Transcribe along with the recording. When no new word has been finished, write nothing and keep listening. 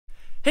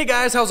Hey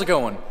guys, how's it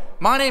going?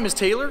 My name is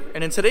Taylor,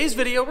 and in today's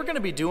video we're going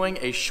to be doing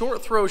a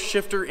short throw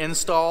shifter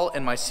install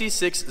in my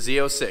C6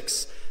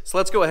 Z06. So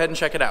let's go ahead and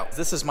check it out.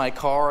 This is my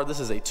car. This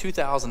is a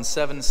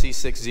 2007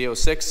 C6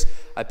 Z06.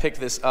 I picked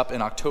this up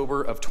in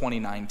October of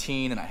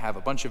 2019, and I have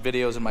a bunch of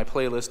videos in my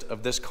playlist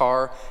of this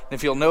car. And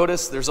if you'll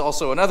notice, there's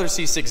also another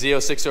C6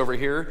 Z06 over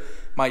here.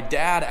 My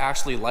dad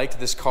actually liked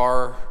this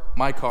car,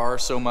 my car,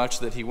 so much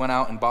that he went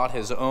out and bought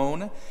his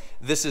own.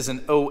 This is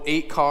an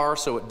 08 car,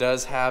 so it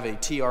does have a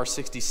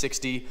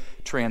TR6060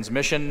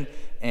 transmission,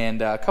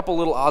 and a couple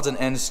little odds and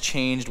ends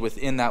changed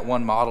within that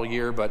one model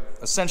year, but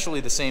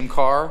essentially the same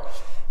car.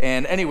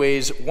 And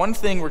anyways, one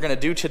thing we're going to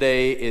do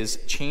today is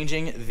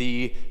changing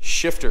the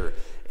shifter.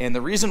 And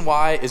the reason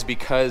why is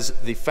because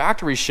the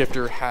factory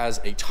shifter has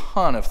a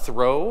ton of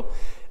throw.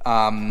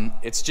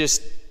 It's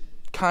just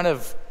kind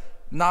of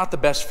not the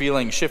best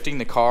feeling shifting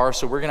the car,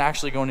 so we're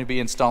actually going to be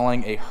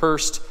installing a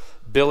Hurst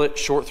billet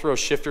short throw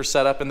shifter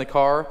setup in the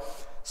car.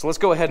 So let's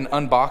go ahead and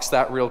unbox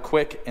that real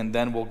quick, and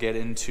then we'll get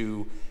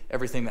into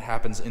everything that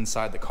happens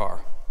inside the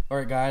car. All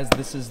right guys,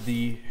 this is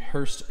the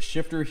Hurst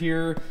shifter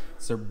here.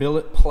 It's their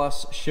billet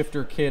plus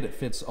shifter kit. It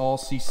fits all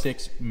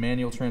C6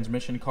 manual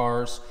transmission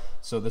cars.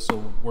 So this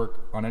will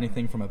work on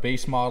anything from a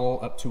base model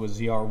up to a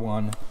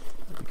ZR1,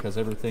 because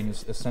everything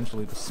is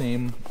essentially the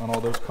same on all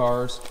those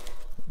cars.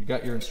 You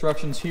got your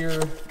instructions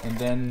here, and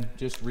then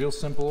just real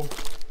simple.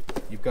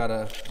 You've got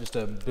just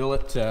a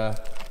billet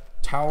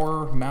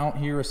tower mount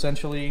here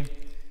essentially.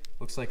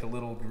 Looks like a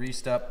little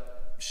greased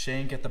up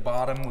shank at the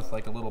bottom with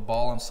like a little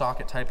ball and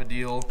socket type of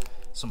deal.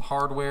 Some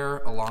hardware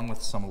along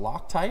with some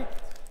Loctite.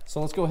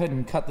 So let's go ahead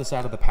and cut this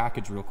out of the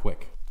package real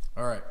quick.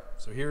 All right,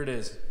 so here it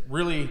is.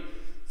 Really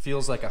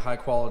feels like a high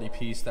quality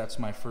piece. That's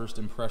my first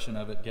impression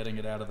of it, getting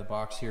it out of the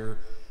box here.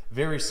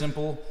 Very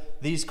simple.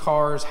 These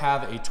cars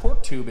have a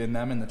torque tube in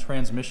them, and the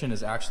transmission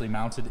is actually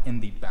mounted in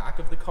the back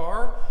of the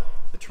car.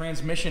 The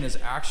transmission is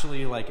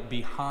actually like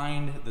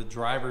behind the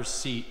driver's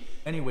seat.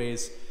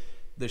 Anyways,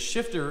 the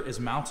shifter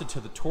is mounted to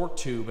the torque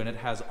tube, and it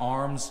has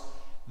arms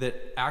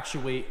that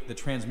actuate the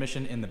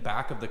transmission in the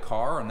back of the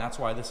car, and that's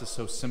why this is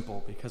so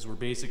simple, because we're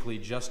basically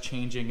just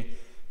changing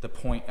the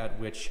point at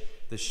which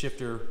the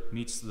shifter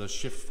meets the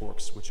shift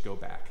forks, which go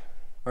back.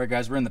 All right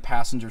guys, we're in the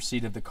passenger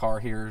seat of the car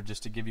here,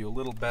 just to give you a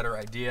little better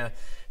idea.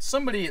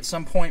 Somebody at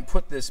some point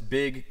put this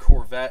big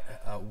Corvette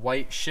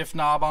white shift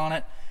knob on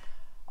it.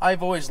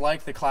 I've always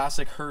liked the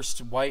classic Hurst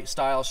white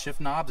style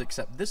shift knobs,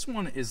 except this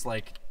one is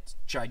like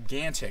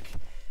gigantic.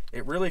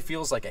 It really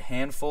feels like a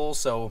handful,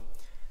 so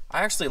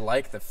I actually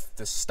like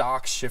the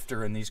stock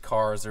shifter in these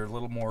cars. They're a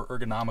little more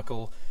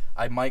ergonomical.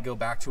 I might go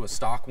back to a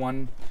stock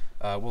one,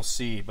 we'll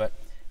see. But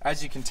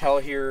as you can tell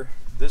here,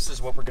 this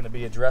is what we're going to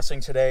be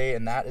addressing today,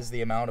 and that is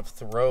the amount of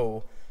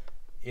throw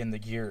in the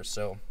gears.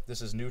 So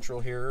this is neutral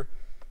here,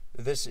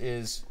 this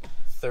is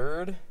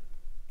third,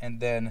 and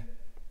then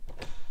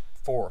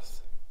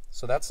fourth.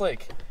 So that's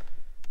like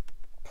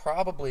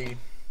probably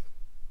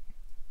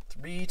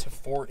 3 to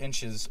 4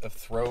 inches of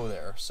throw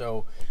there.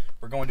 So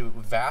we're going to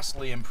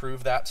vastly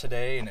improve that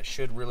today, and it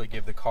should really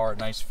give the car a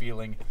nice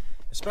feeling,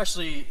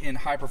 especially in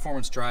high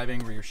performance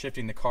driving where you're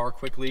shifting the car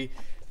quickly.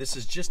 This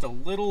is just a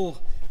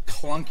little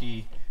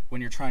clunky when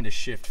you're trying to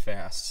shift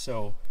fast.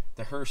 So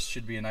the Hurst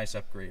should be a nice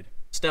upgrade.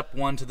 Step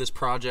one to this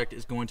project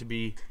is going to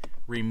be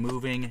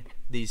removing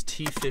these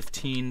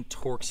T15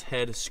 Torx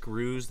head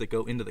screws that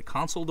go into the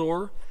console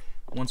door.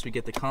 Once we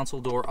get the console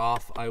door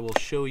off, I will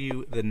show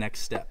you the next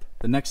step.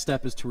 The next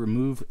step is to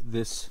remove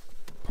this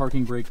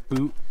parking brake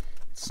boot.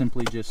 It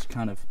simply just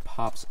kind of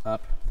pops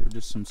up. There are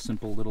just some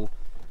simple little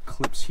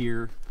clips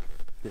here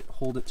that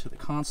hold it to the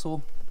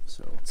console.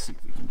 So let's see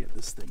if we can get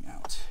this thing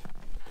out.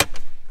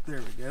 There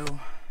we go.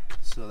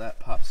 So that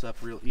pops up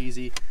real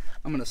easy.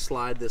 I'm going to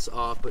slide this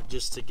off, but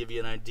just to give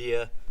you an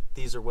idea,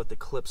 these are what the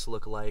clips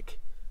look like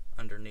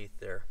underneath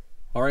there.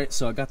 All right,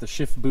 so I got the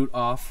shift boot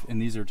off,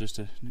 and these are just,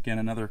 again,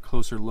 another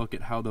closer look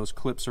at how those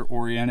clips are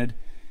oriented.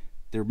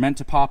 They're meant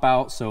to pop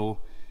out, so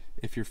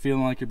if you're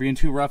feeling like you're being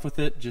too rough with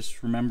it,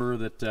 just remember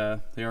that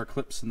they are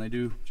clips, and they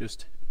do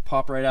just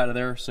pop right out of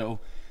there. So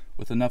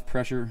with enough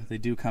pressure, they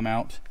do come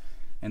out,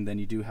 and then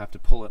you do have to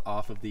pull it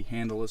off of the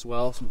handle as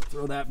well. So we'll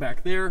throw that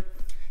back there.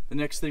 The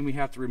next thing we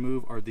have to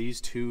remove are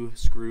these 2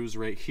 screws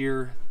right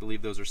here. I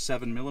believe those are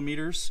 7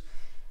 millimeters.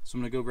 So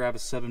I'm gonna go grab a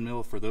 7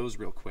 mil for those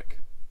real quick.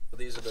 So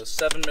these are those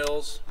 7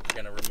 mils.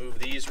 We're going to remove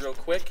these real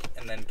quick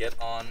and then get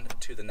on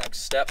to the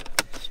next step.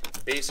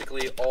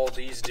 Basically all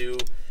these do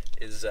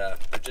is they're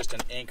just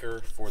an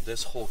anchor for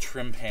this whole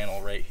trim panel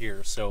right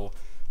here. So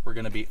we're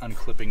going to be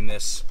unclipping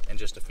this in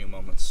just a few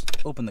moments.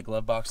 Open the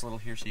glove box a little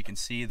here so you can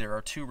see there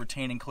are 2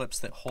 retaining clips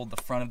that hold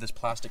the front of this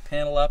plastic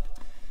panel up,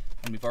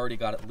 and we've already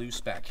got it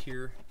loose back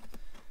here.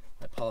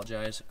 I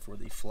apologize for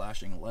the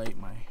flashing light.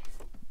 My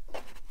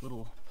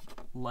little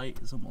light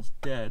is almost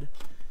dead.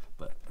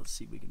 But let's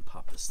see if we can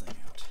pop this thing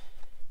out.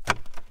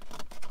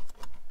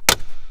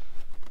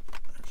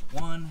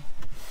 There's 1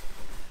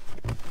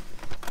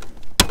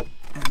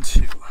 and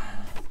 2.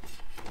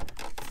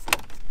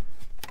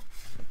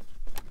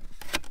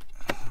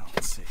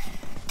 Let's see.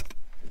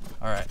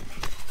 All right,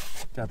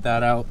 got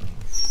got that out,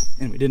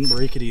 and we didn't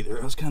break it either.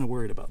 I was kind of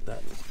worried about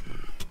that.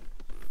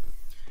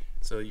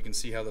 So you can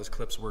see how those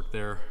clips work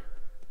there.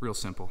 Real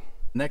simple.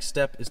 Next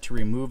step is to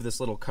remove this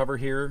little cover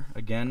here.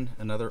 Again,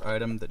 another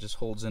item that just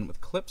holds in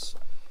with clips.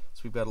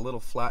 So we've got a little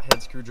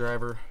flathead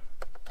screwdriver.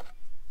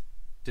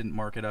 Didn't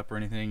mark it up or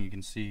anything. You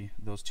can see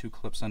those two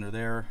clips under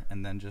there,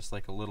 and then just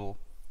like a little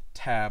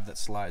tab that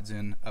slides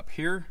in up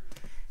here.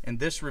 And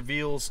this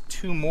reveals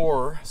two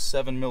more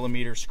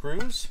 7mm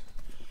screws,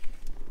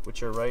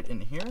 which are right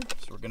in here.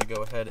 So we're going to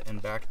go ahead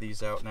and back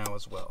these out now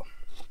as well.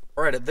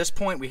 All right, at this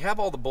point we have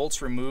all the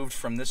bolts removed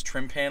from this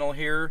trim panel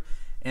here,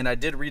 and I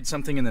did read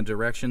something in the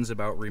directions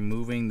about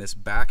removing this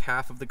back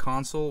half of the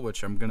console,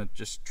 which I'm going to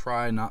just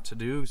try not to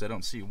do because I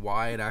don't see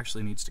why it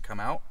actually needs to come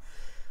out.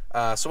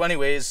 So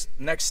anyways,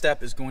 next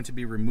step is going to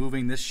be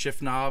removing this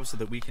shift knob so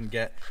that we can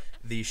get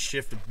the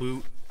shift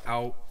boot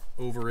out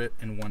over it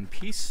in one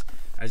piece.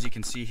 As you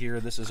can see here,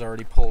 this is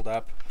already pulled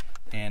up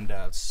and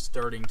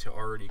starting to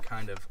already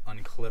kind of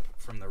unclip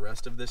from the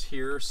rest of this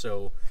here.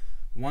 So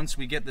once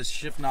we get this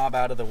shift knob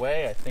out of the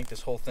way, I think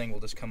this whole thing will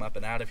just come up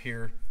and out of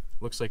here.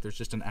 Looks like there's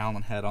just an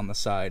Allen head on the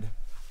side.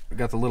 We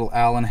got the little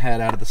Allen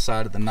head out of the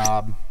side of the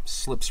knob,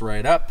 slips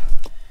right up,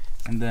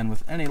 and then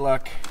with any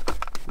luck,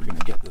 we're gonna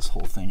get this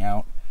whole thing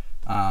out.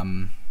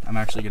 I'm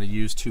actually going to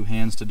use two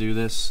hands to do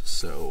this,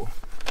 so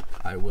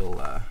I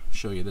will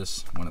show you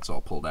this when it's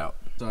all pulled out.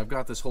 So I've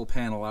got this whole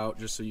panel out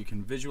just so you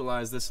can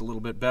visualize this a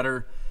little bit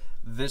better.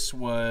 This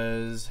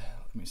was,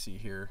 let me see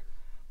here,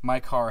 my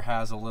car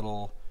has a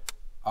little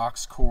aux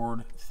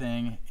cord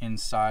thing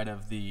inside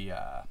of the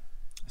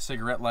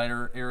cigarette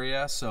lighter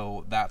area,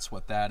 so that's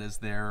what that is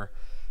there.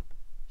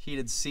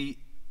 Heated seat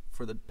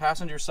for the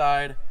passenger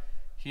side,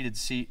 heated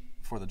seat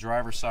for the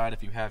driver's side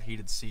if you have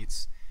heated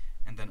seats.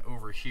 And then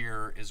over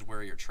here is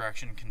where your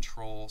traction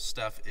control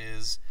stuff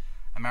is.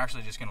 I'm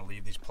actually just going to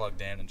leave these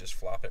plugged in and just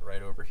flop it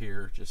right over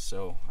here just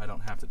so I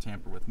don't have to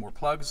tamper with more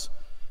plugs.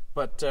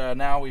 But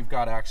now we've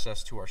got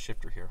access to our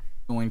shifter here.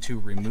 I'm going to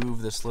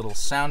remove this little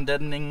sound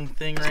deadening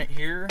thing right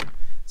here.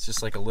 It's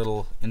just like a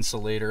little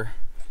insulator.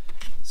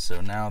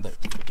 So now that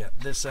we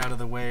get this out of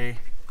the way,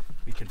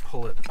 we can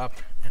pull it up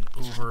and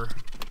over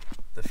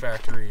the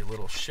factory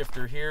little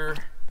shifter here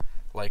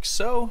like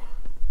so.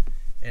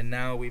 And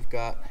now we've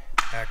got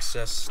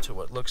access to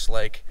what looks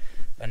like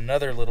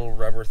another little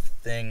rubber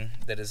thing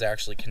that is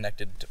actually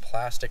connected to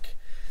plastic.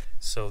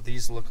 So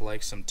these look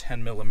like some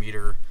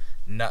 10mm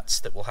nuts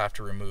that we'll have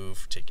to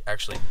remove to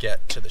actually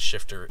get to the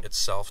shifter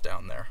itself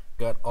down there.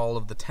 Got all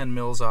of the 10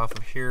 mils off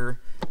of here,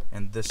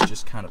 and this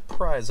just kind of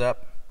pries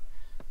up.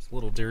 It's a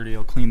little dirty.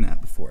 I'll clean that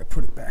before I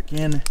put it back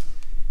in.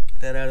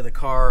 Get that out of the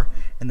car.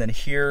 And then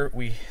here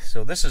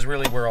so this is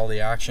really where all the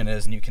action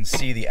is, and you can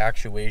see the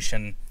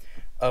actuation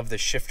of the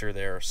shifter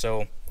there.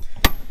 So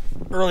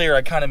earlier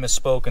I kind of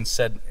misspoke and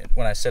said,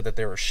 when I said that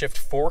there were shift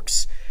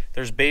forks,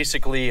 there's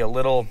basically a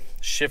little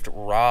shift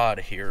rod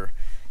here,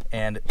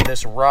 and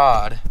this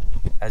rod,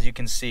 as you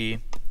can see,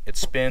 it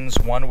spins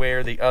one way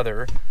or the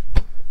other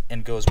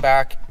and goes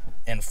back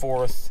and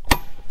forth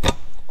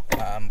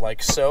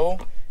like so,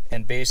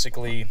 and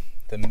basically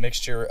the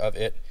mixture of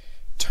it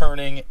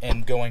turning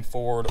and going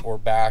forward or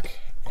back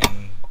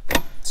and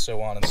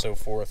so on and so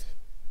forth,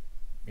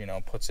 you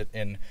know, puts it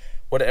in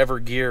whatever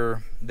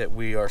gear that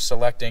we are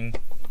selecting.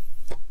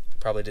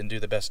 Probably didn't do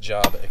the best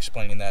job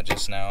explaining that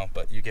just now,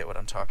 but you get what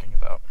I'm talking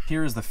about.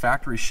 Here is the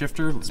factory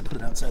shifter. Let's put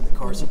it outside the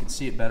car so you can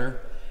see it better.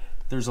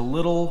 There's a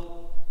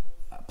little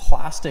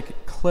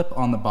plastic clip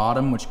on the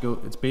bottom,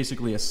 it's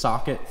basically a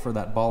socket for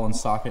that ball and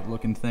socket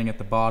looking thing at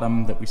the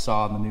bottom that we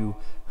saw in the new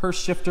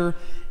Hearst shifter.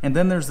 And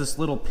then there's this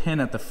little pin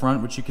at the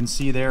front, which you can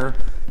see there.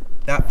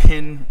 That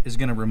pin is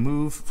going to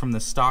remove from the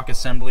stock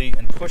assembly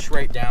and push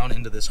right down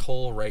into this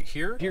hole right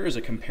here. Here is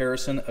a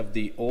comparison of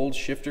the old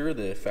shifter,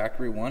 the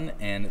factory one,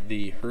 and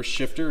the Hearst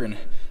shifter, and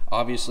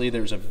obviously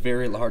there's a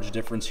very large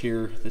difference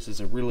here. This is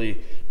a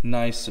really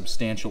nice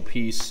substantial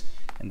piece,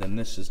 and then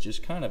this is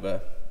just kind of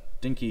a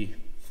dinky,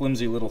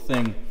 flimsy little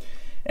thing.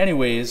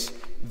 Anyways,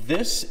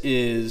 this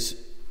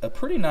is a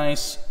pretty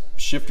nice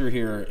shifter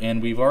here,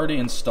 and we've already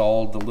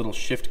installed the little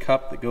shift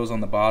cup that goes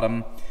on the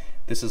bottom.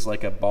 This is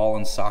like a ball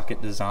and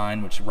socket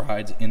design which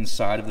rides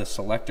inside of the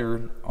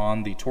selector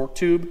on the torque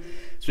tube.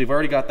 So we've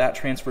already got that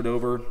transferred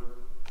over.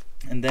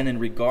 And then in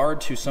regard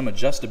to some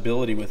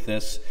adjustability with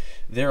this,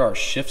 there are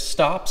shift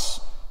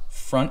stops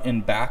front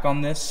and back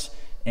on this.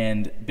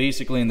 And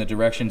basically in the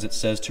directions it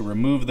says to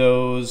remove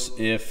those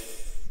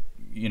if,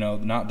 you know,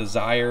 not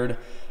desired.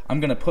 I'm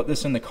going to put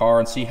this in the car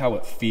and see how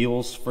it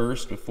feels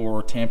first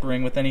before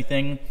tampering with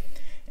anything.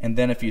 And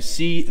then if you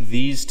see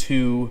these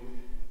two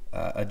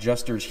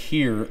adjusters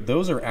here,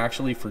 those are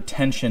actually for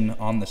tension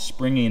on the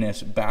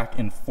springiness back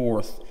and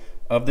forth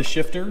of the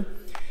shifter.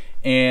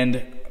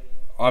 And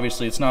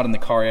obviously it's not in the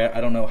car yet.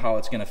 I don't know how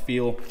it's going to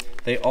feel.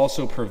 They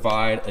also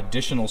provide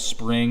additional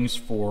springs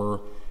for,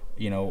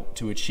 you know,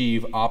 to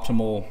achieve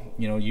optimal,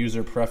 you know,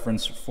 user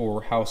preference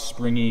for how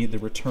springy the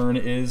return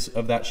is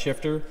of that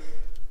shifter.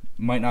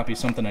 Might not be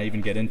something I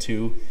even get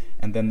into.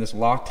 And then this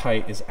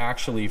Loctite is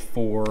actually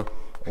for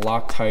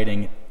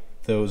Loctiting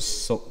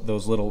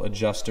those little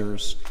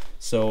adjusters.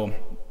 So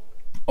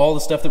all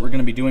the stuff that we're going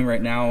to be doing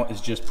right now is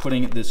just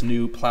putting this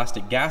new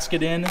plastic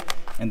gasket in,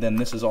 and then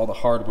this is all the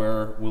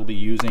hardware we'll be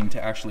using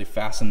to actually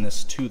fasten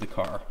this to the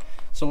car.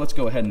 So let's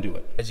go ahead and do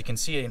it. As you can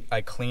see,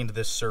 I cleaned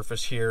this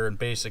surface here, and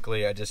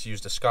basically I just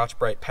used a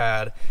Scotch-Brite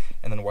pad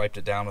and then wiped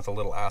it down with a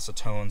little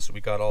acetone, so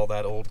we got all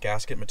that old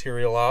gasket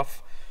material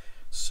off.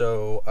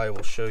 So I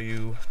will show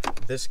you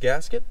this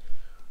gasket,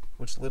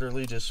 which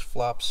literally just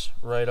flops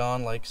right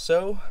on like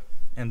so.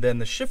 And then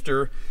the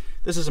shifter,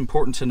 this is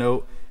important to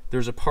note,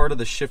 there's a part of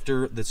the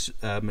shifter that's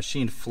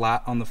machined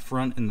flat on the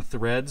front in the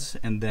threads,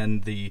 and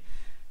then the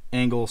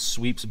angle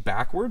sweeps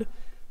backward.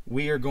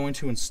 We are going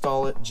to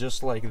install it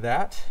just like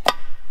that.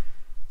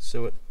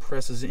 So it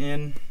presses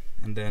in,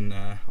 and then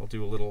I'll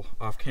do a little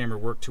off-camera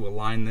work to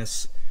align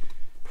this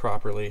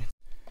properly.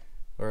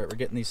 All right, we're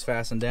getting these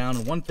fastened down.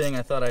 And one thing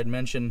I thought I'd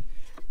mention,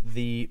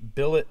 the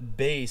billet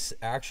base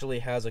actually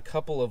has a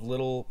couple of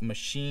little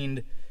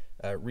machined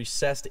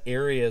recessed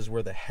areas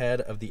where the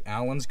head of the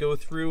Allens go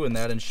through, and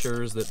that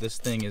ensures that this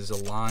thing is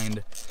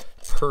aligned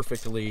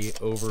perfectly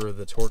over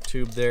the torque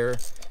tube there.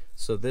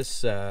 So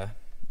this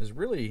is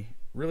really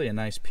a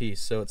nice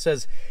piece. So it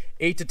says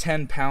 8 to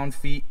 10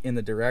 pound-feet in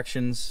the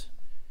directions,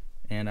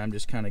 and I'm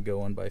just kind of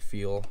going by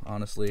feel,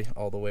 honestly,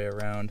 all the way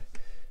around.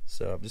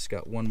 So I've just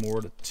got one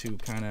more to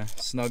kind of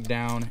snug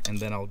down, and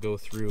then I'll go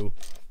through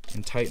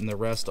and tighten the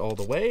rest all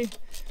the way,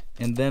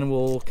 and then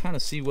we'll kind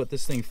of see what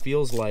this thing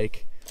feels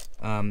like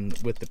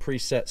with the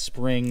preset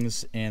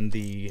springs and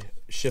the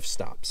shift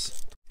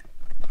stops.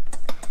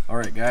 All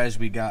right, guys,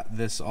 we got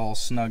this all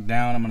snugged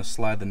down. I'm going to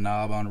slide the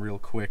knob on real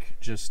quick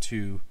just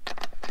to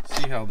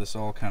see how this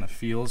all kind of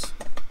feels.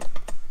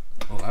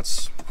 Oh,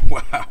 that's,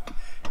 wow.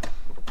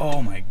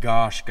 Oh my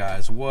gosh,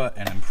 guys, what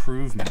an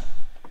improvement.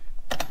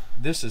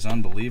 This is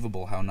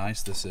unbelievable how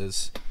nice this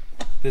is.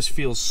 This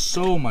feels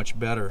so much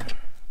better.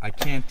 I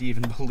can't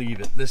even believe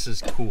it. This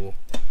is cool.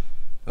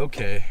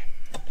 Okay.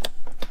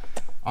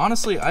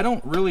 Honestly, I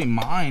don't really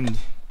mind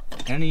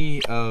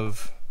any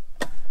of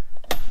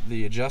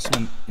the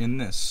adjustment in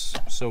this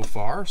so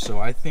far, so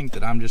I think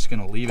that I'm just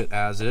going to leave it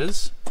as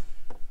is.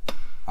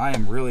 I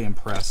am really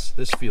impressed.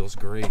 This feels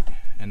great,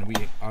 and we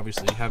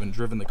obviously haven't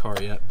driven the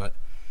car yet, but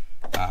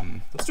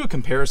let's do a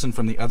comparison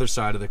from the other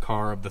side of the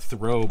car of the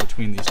throw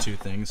between these two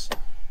things.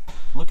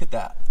 Look at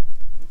that.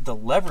 The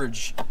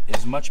leverage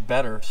is much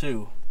better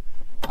too,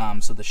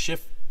 so the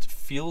shift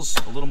feels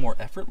a little more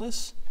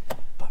effortless.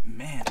 But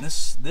man,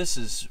 this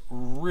is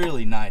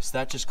really nice.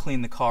 That just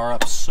cleaned the car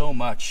up so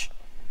much.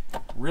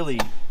 Really,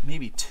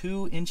 maybe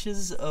 2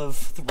 inches of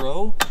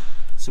throw.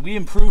 So we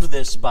improved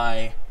this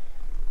by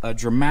a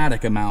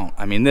dramatic amount.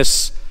 I mean,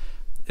 this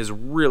is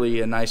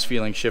really a nice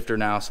feeling shifter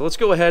now. So let's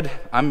go ahead.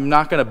 I'm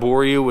not going to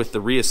bore you with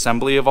the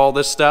reassembly of all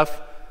this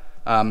stuff.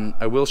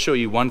 I will show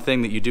you one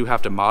thing that you do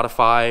have to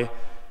modify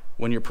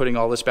when you're putting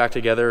all this back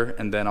together,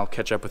 and then I'll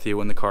catch up with you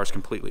when the car is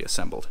completely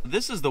assembled.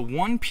 This is the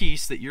one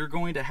piece that you're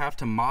going to have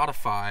to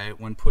modify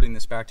when putting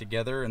this back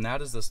together, and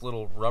that is this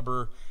little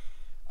rubber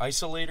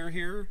isolator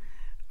here.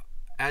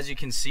 As you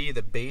can see,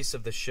 the base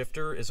of the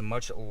shifter is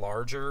much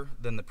larger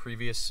than the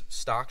previous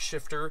stock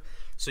shifter,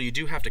 so you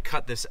do have to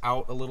cut this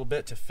out a little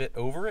bit to fit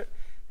over it.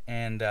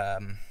 And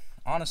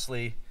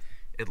honestly,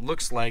 it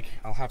looks like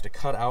I'll have to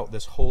cut out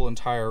this whole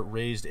entire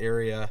raised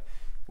area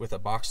with a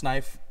box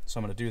knife. So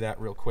I'm going to do that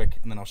real quick,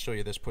 and then I'll show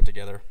you this put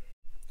together.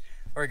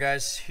 All right,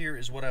 guys, here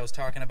is what I was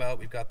talking about.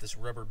 We've got this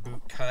rubber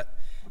boot cut,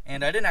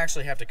 and I didn't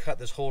actually have to cut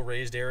this whole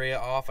raised area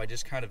off. I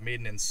just kind of made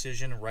an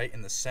incision right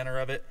in the center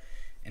of it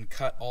and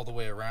cut all the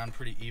way around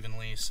pretty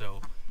evenly,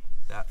 so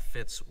that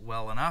fits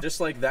well enough. Just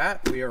like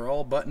that, we are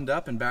all buttoned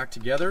up and back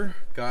together.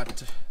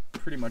 Got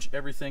pretty much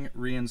everything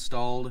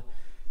reinstalled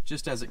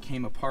just as it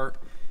came apart.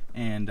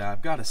 And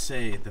I've got to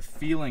say, the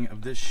feeling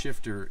of this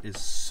shifter is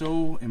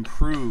so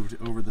improved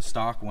over the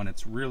stock one.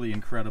 It's really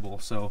incredible.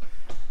 So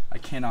I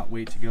cannot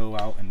wait to go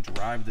out and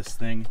drive this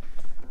thing.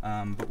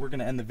 But we're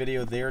going to end the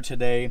video there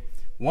today.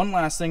 One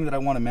last thing that I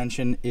want to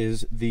mention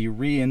is the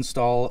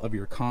reinstall of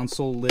your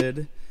console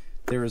lid.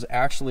 There is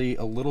actually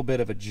a little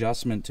bit of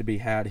adjustment to be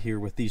had here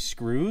with these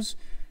screws.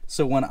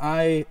 So when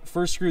I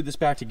first screwed this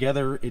back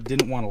together, it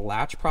didn't want to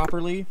latch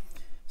properly.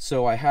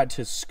 So I had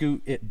to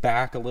scoot it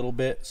back a little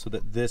bit so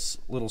that this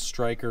little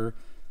striker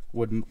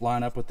would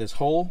line up with this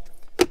hole.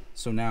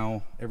 So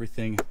now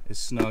everything is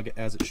snug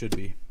as it should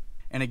be.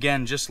 And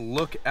again, just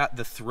look at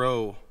the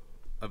throw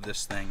of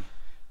this thing.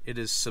 It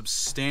is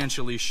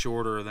substantially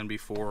shorter than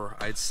before.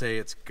 I'd say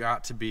it's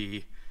got to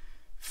be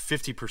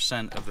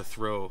 50% of the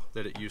throw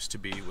that it used to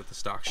be with the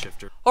stock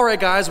shifter. All right,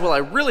 guys, well, I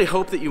really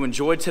hope that you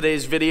enjoyed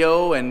today's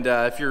video, and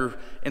if you're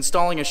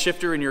installing a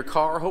shifter in your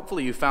car,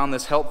 hopefully you found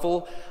this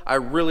helpful. I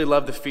really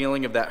love the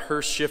feeling of that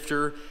Hurst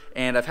shifter,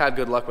 and I've had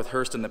good luck with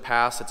Hurst in the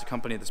past. It's a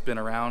company that's been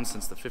around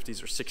since the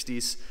 50s or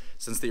 60s,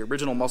 since the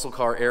original muscle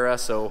car era,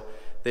 so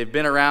they've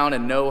been around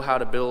and know how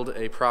to build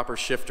a proper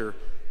shifter.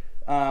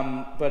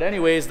 But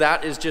anyways,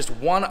 that is just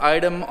one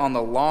item on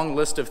the long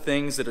list of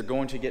things that are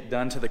going to get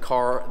done to the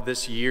car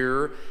this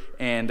year,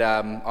 and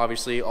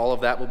obviously all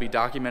of that will be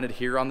documented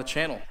here on the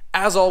channel.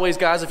 As always,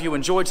 guys, if you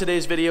enjoyed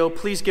today's video,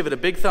 please give it a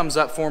big thumbs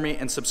up for me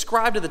and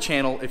subscribe to the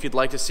channel if you'd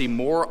like to see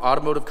more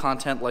automotive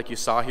content like you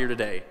saw here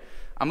today.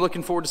 I'm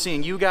looking forward to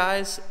seeing you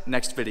guys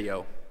next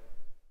video.